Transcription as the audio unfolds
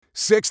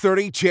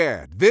6:30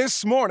 CHED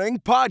This Morning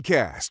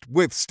podcast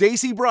with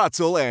Stacey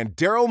Brotzel and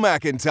Daryl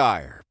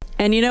McIntyre.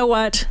 And you know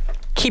what?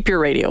 Keep your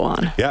radio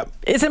on. Yep.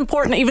 It's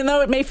important, even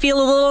though it may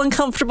feel a little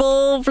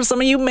uncomfortable for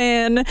some of you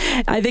men.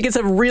 I think it's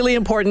a really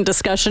important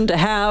discussion to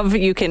have.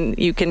 You can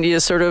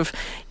just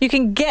you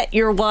can get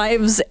your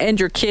wives and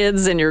your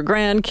kids and your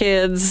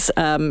grandkids,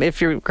 if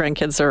your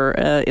grandkids are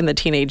in the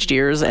teenage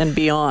years and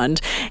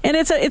beyond. And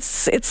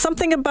it's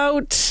something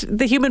about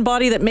the human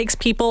body that makes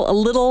people a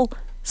little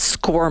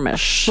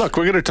squirmish. Look,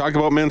 we're going to talk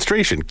about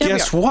menstruation.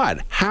 Guess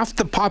what? Half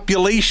the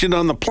population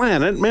on the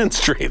planet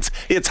menstruates.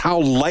 It's how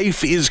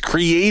life is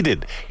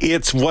created.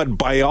 It's what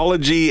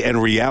biology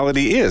and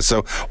reality is.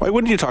 So why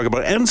wouldn't you talk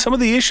about it? And some of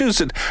the issues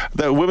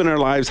that women in our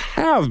lives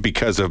have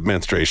because of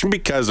menstruation,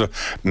 because of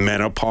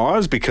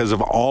menopause, because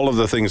of all of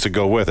the things that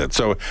go with it.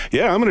 So,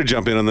 yeah, I'm going to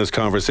jump in on this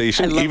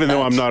conversation, even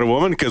though I'm not a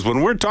woman, because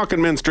when we're talking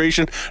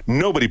menstruation,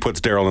 nobody puts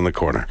Daryl in the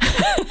corner.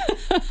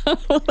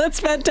 Well, that's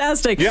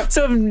fantastic. Yep.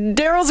 So if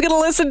Daryl's going to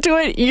listen to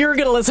it, you're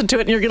going to listen to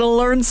it, and you're going to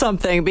learn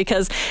something,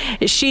 because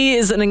she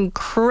is an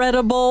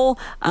incredible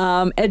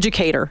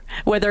educator.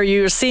 Whether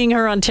you're seeing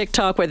her on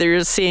TikTok, whether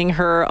you're seeing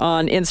her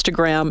on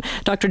Instagram,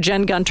 Dr.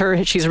 Jen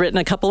Gunter, she's written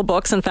a couple of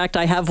books. In fact,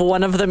 I have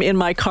one of them in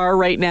my car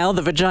right now,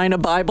 The Vagina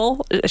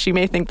Bible. She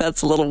may think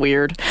that's a little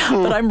weird,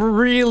 but I'm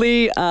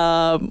really...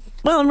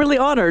 I'm really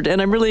honored,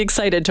 and I'm really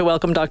excited to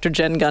welcome Dr.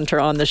 Jen Gunter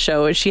on the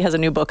show. She has a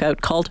new book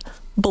out called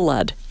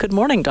Blood. Good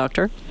morning,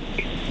 Doctor.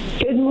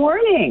 Good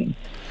morning.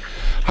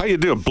 How you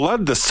doing?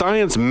 Blood, the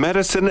science,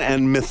 medicine,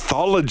 and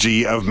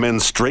mythology of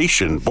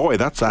menstruation. Boy,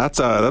 that's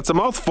a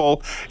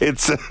mouthful.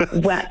 It's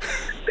Well,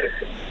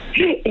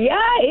 yeah,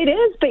 it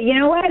is. But you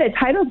know what? A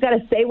title's got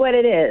to say what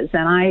it is.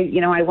 And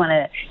I want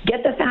to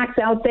get the facts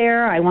out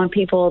there. I want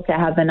people to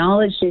have the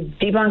knowledge to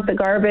debunk the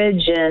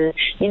garbage and,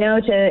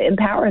 to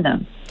empower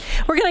them.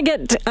 We're going to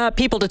get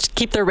people to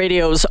keep their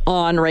radios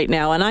on right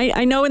now. And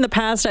I know in the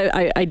past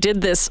I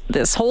did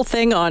this whole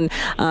thing on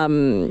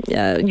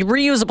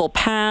reusable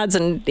pads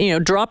and,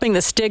 dropping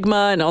the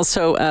stigma, and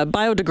also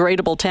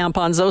biodegradable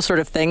tampons, those sort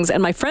of things.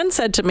 And my friend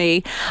said to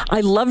me,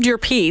 I loved your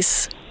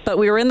piece, but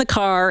we were in the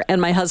car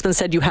and my husband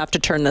said, you have to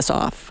turn this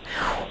off.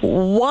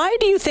 Why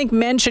do you think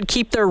men should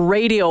keep their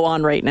radio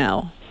on right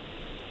now?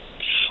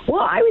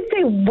 Well, I would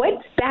say,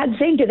 what bad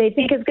thing do they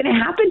think is going to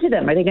happen to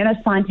them? Are they going to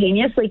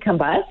spontaneously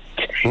combust?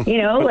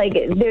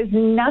 There's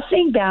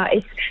nothing that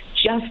it's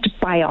just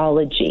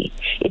biology.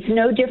 It's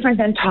no different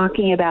than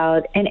talking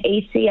about an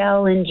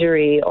ACL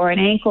injury or an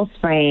ankle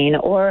sprain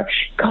or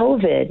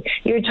COVID.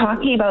 You're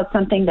talking about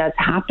something that's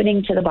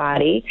happening to the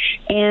body,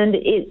 and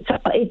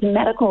it's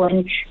medical,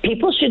 and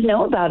people should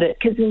know about it,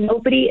 because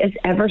nobody is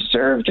ever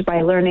served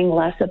by learning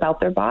less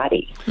about their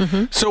body.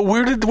 Mm-hmm. So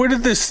where did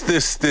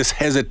this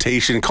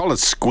hesitation, call it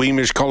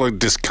squeamish, call it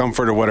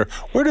discomfort or whatever,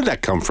 where did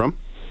that come from?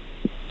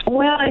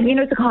 Well,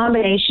 it's a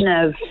combination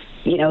of,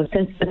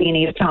 since the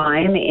beginning of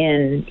time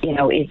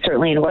it's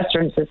certainly in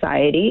Western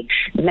society,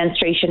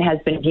 menstruation has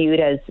been viewed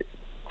as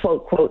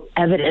quote,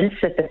 evidence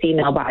that the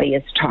female body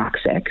is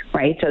toxic,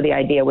 right? So the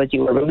idea was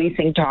you were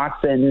releasing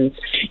toxins,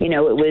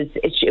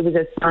 it was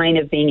a sign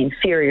of being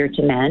inferior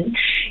to men.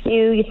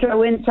 You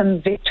throw in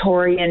some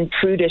Victorian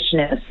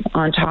prudishness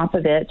on top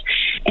of it.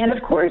 And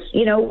of course,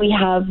 we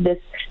have this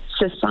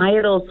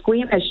societal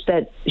squeamishness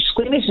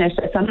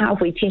that somehow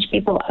if we teach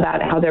people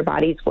about how their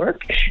bodies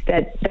work,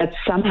 that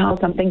somehow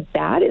something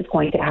bad is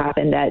going to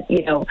happen, that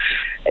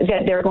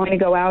they're going to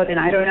go out and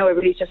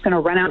everybody's just going to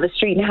run out in the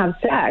street and have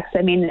sex.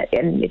 I mean,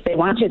 and if they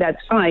want to, that's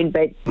fine,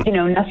 but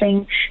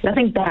nothing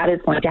bad is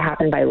going to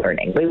happen by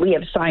learning. We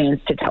have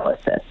science to tell us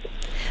this.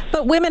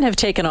 But women have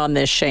taken on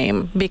this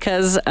shame,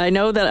 because I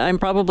know that I'm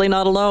probably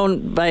not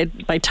alone by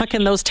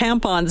tucking those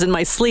tampons in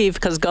my sleeve,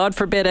 because God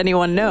forbid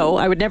anyone know.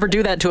 I would never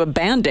do that to a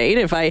Band-Aid.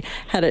 If I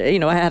had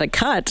a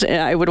cut,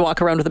 I would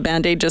walk around with a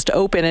Band-Aid just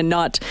open and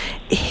not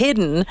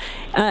hidden.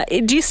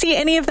 Do you see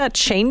any of that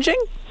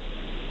changing?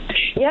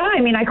 Yeah,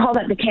 I call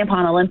that the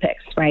tampon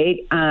Olympics, right?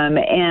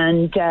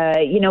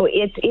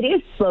 It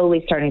is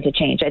slowly starting to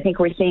change. I think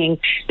we're seeing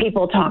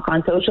people talk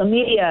on social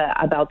media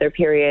about their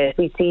period.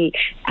 We see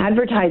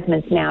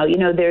advertisements now.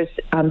 There's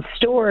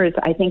stores,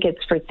 I think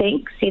it's for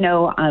Thinks,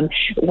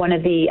 one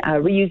of the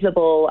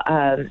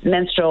reusable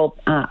menstrual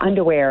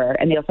underwear,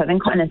 and they also have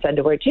incontinence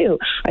underwear too.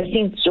 I've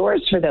seen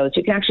stores for those.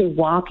 You can actually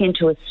walk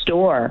into a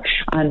store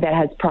that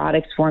has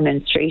products for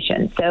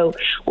menstruation. So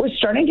we're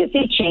starting to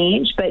see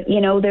change, but,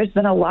 there's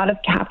been a lot of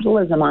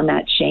capitalism on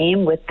that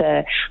shame with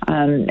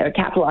or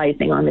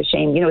capitalizing on the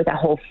shame, with that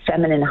whole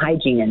feminine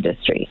hygiene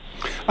industry.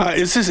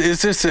 Is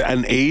this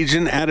an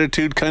Asian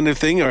attitude kind of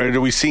thing, or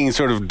are we seeing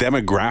sort of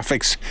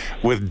demographics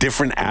with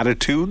different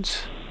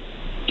attitudes?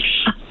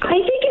 I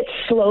think it's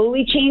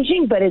slowly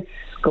changing, but it's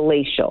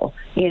glacial.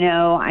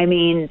 I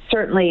mean,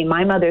 certainly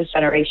my mother's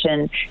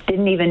generation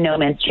didn't even know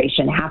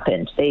menstruation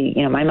happened.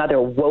 My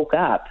mother woke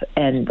up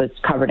and was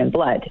covered in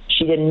blood.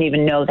 She didn't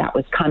even know that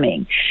was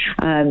coming.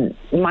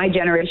 My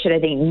generation, I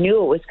think,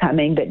 knew it was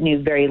coming, but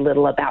knew very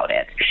little about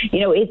it.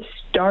 It's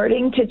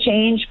starting to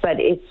change, but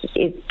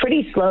it's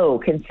pretty slow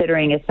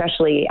considering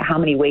especially how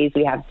many ways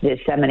we have to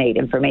disseminate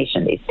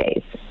information these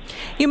days.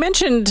 You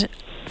mentioned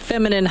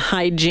feminine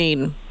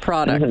hygiene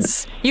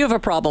products. Mm-hmm. You have a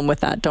problem with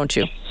that, don't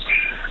you?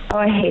 Oh,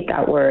 I hate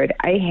that word.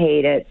 I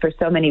hate it for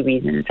so many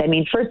reasons. I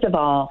mean, first of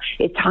all,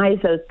 it ties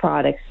those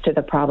products to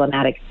the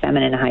problematic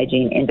feminine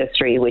hygiene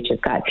industry, which has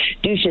got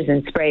douches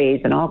and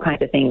sprays and all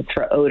kinds of things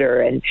for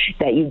odor and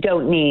that you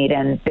don't need.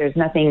 And there's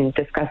nothing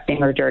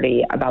disgusting or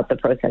dirty about the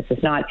process.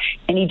 It's not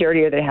any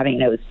dirtier than having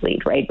a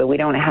nosebleed, right? But we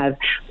don't have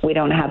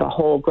a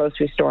whole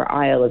grocery store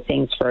aisle of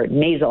things for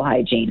nasal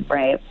hygiene,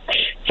 right?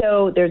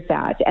 So there's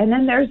that. And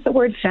then there's the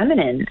word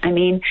feminine. I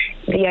mean,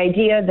 the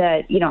idea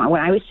that,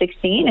 when I was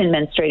 16 and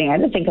menstruating, I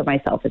didn't think of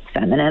myself as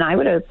feminine. I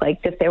would have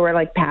liked if there were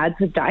like pads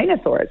with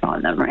dinosaurs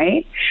on them,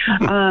 right?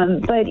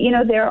 But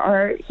there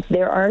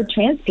are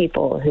trans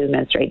people who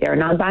menstruate. There are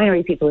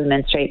non-binary people who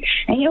menstruate.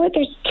 And you know what?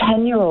 There's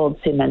 10-year-olds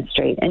who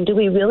menstruate. And do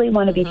we really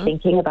want to be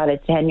thinking about a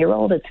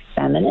 10-year-old as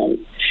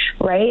feminine?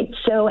 Right?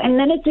 So, and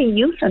then it's a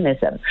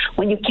euphemism.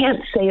 When you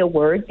can't say a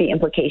word, the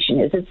implication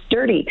is it's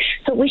dirty.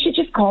 So we should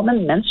just call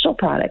them menstrual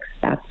products.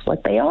 That's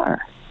what they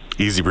are.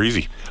 Easy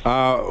breezy.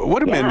 What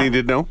do men need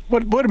to know?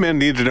 What do men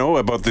need to know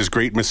about this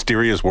great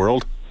mysterious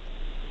world?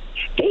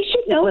 They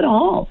should know it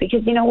all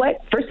because you know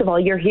what? First of all,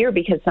 you're here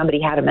because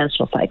somebody had a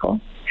menstrual cycle.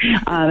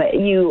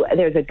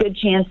 There's a good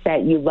chance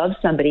that you love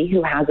somebody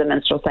who has a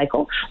menstrual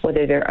cycle,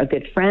 whether they're a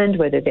good friend,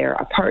 whether they're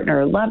a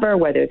partner or lover,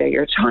 whether they're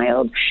your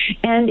child.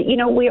 And,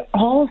 we're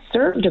all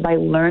served by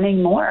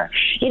learning more.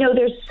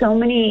 There's so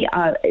many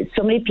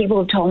people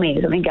have told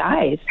me, so many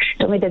guys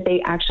told me that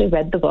they actually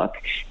read the book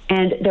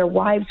and their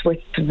wives were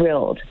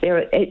thrilled.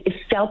 It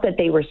felt that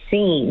they were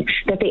seen,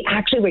 that they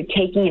actually were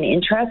taking an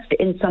interest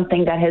in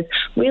something that has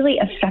really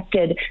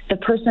affected the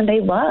person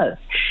they love.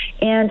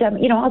 And,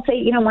 I'll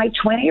say, my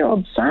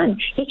 20-year-old son,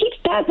 he keeps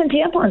pads and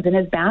tampons in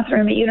his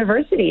bathroom at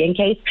university in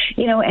case,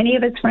 any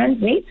of his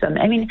friends needs them.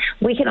 I mean,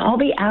 we can all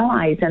be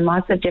allies in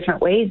lots of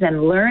different ways,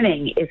 and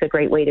learning is a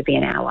great way to be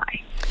an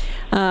ally.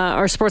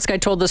 Our sports guy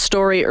told the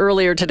story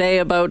earlier today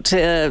about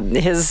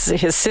his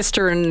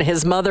sister and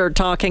his mother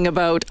talking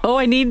about,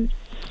 I need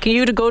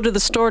you to go to the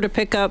store to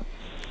pick up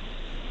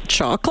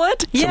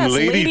chocolate? Yes,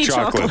 lady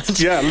chocolates.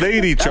 Yeah,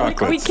 lady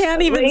chocolates. We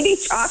can't even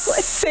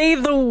say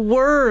the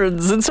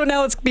words. And so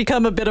now it's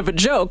become a bit of a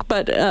joke.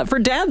 But for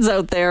dads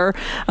out there,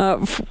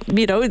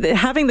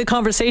 having the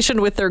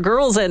conversation with their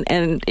girls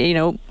and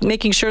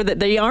making sure that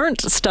they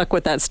aren't stuck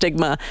with that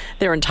stigma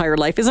their entire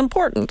life is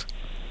important.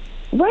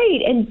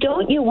 Right. And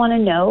don't you want to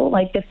know,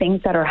 like, the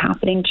things that are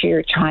happening to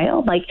your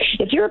child? Like,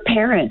 if you're a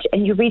parent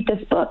and you read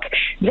this book,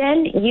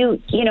 then you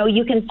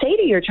can say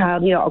to your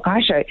child, oh,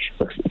 gosh, it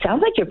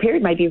sounds like your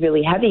period might be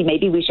really heavy.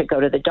 Maybe we should go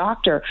to the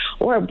doctor.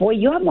 Or, boy,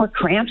 you have more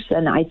cramps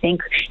than I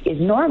think is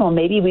normal.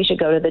 Maybe we should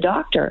go to the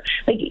doctor.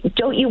 Like,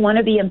 don't you want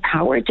to be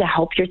empowered to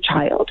help your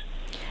child?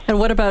 And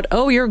what about,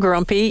 you're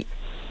grumpy.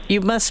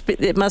 It must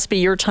be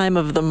your time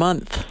of the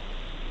month.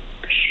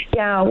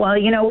 Yeah, well,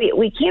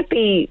 we can't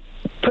be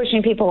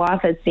pushing people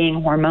off as being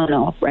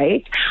hormonal,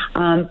 right?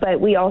 But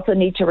we also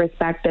need to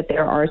respect that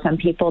there are some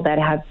people that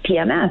have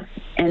PMS.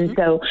 And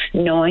so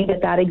knowing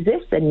that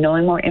exists and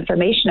knowing more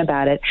information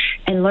about it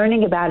and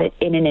learning about it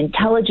in an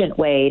intelligent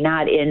way,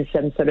 not in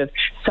some sort of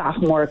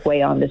sophomoric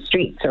way on the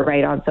streets or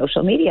right on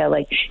social media.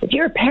 Like, if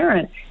you're a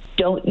parent,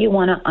 don't you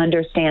want to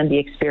understand the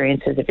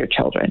experiences of your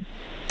children?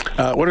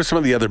 What are some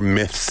of the other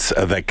myths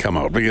that come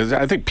out? Because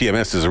I think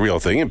PMS is a real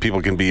thing, and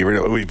people can be.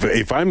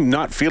 If I'm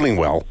not feeling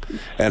well,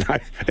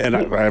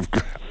 I'm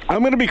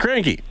going to be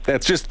cranky.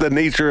 That's just the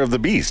nature of the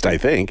beast. I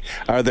think.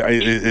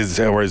 Is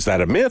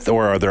that a myth,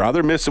 or are there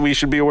other myths that we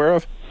should be aware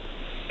of?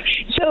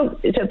 So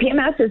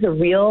PMS is a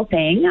real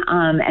thing,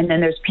 and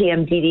then there's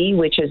PMDD,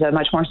 which is a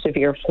much more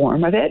severe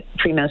form of it,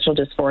 premenstrual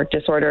dysphoric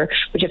disorder,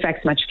 which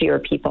affects much fewer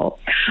people.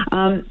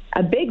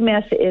 A big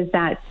myth is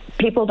that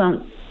people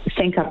don't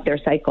sync up their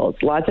cycles.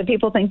 Lots of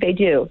people think they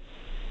do.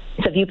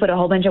 So if you put a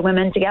whole bunch of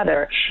women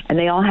together and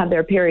they all have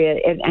their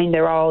period and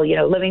they're all,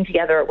 living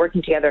together or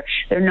working together,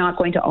 they're not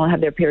going to all have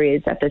their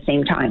periods at the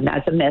same time.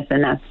 That's a myth,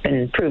 and that's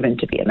been proven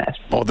to be a myth.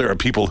 Oh, there are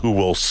people who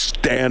will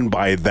stand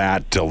by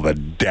that till the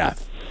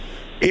death.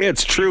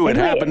 It's true. It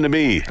happened to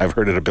me. I've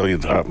heard it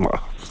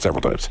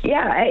several times.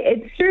 Yeah,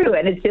 it's true,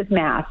 and it's just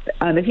math.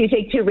 If you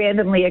take two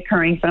randomly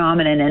occurring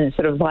phenomena and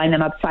sort of line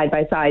them up side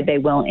by side, they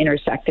will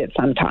intersect at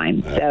some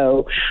time.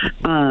 So,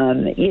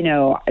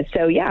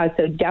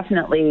 so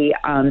definitely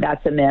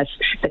that's a myth.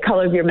 The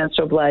color of your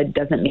menstrual blood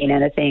doesn't mean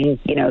anything.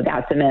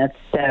 That's a myth.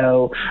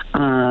 So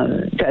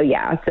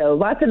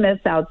lots of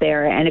myths out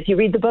there. And if you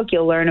read the book,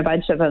 you'll learn a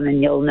bunch of them,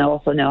 and you'll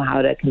also know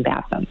how to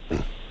combat them.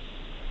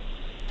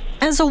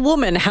 As a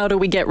woman, how do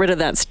we get rid of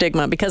that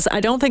stigma? Because I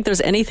don't think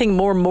there's anything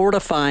more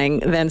mortifying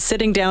than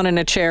sitting down in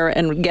a chair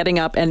and getting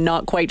up and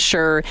not quite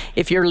sure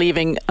if you're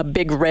leaving a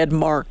big red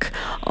mark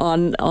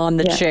on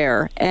the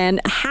chair.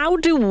 And how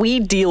do we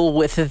deal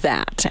with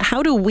that?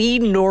 How do we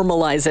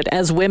normalize it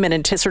as women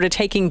into sort of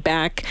taking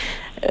back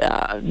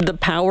the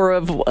power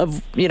of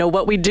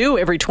what we do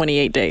every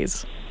 28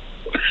 days?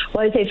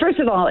 Well, I'd say, first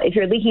of all, if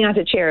you're leaking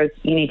onto chairs,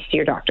 you need to see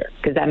your doctor,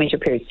 because that means your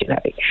period's too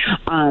heavy.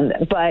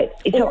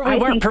 Or we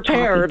weren't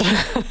prepared.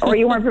 Or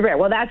you weren't prepared.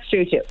 Well, that's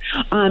true, too.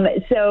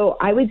 So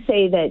I would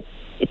say that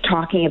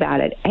talking about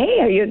it, hey,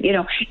 are you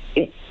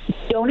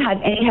don't have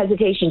any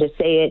hesitation to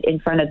say it in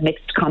front of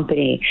mixed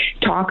company.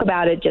 Talk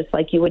about it just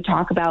like you would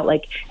talk about,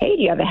 like, hey,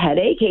 do you have a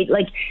headache? Hey,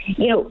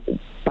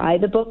 buy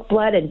the book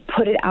Blood and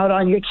put it out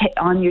on your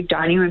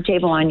dining room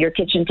table, on your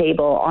kitchen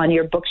table, on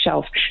your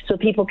bookshelf, so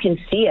people can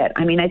see it.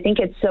 I mean, I think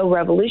it's so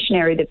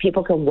revolutionary that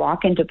people can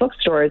walk into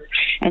bookstores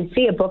and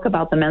see a book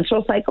about the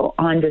menstrual cycle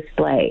on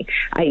display.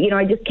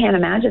 I just can't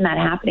imagine that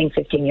happening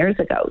 15 years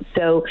ago.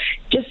 So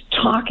just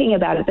talking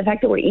about it, the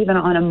fact that we're even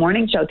on a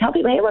morning show, tell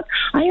people, hey, look,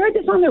 I heard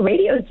this on the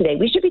radio today.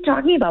 We should be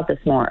talking about this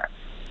more.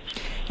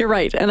 You're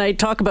right. And I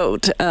talk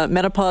about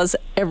menopause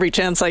every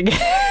chance I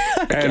get.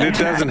 And it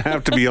doesn't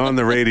have to be on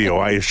the radio,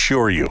 I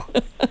assure you.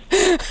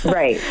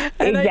 Right.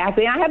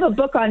 Exactly. And I have a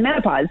book on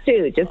menopause,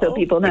 too, just so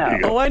people know.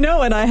 Oh, I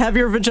know. And I have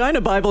your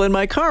Vagina Bible in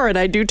my car, and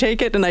I do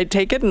take it, and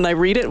I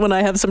read it when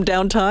I have some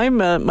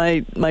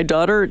downtime. My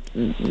daughter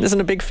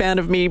isn't a big fan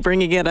of me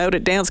bringing it out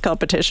at dance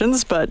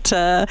competitions, but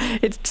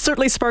it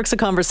certainly sparks a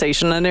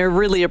conversation, and I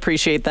really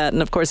appreciate that.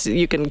 And, of course,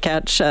 you can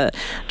catch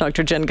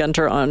Dr. Jen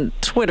Gunter on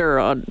Twitter,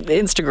 on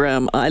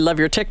Instagram. I love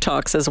your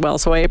TikToks as well,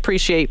 so I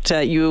appreciate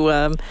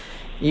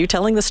you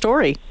telling the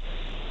story.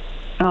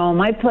 Oh,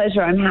 my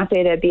pleasure. I'm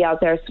happy to be out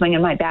there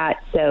swinging my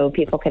bat so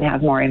people can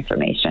have more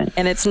information.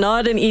 And it's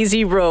not an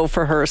easy row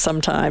for her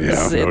sometimes.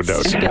 Yeah, no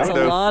doubt. She gets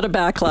a lot of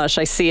backlash.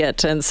 I see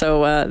it. And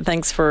so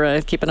thanks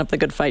for keeping up the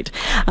good fight.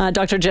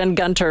 Dr. Jen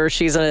Gunter,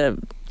 she's a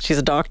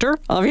doctor,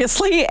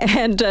 obviously,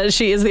 and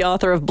she is the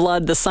author of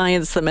Blood, the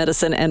Science, the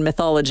Medicine, and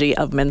Mythology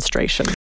of Menstruation.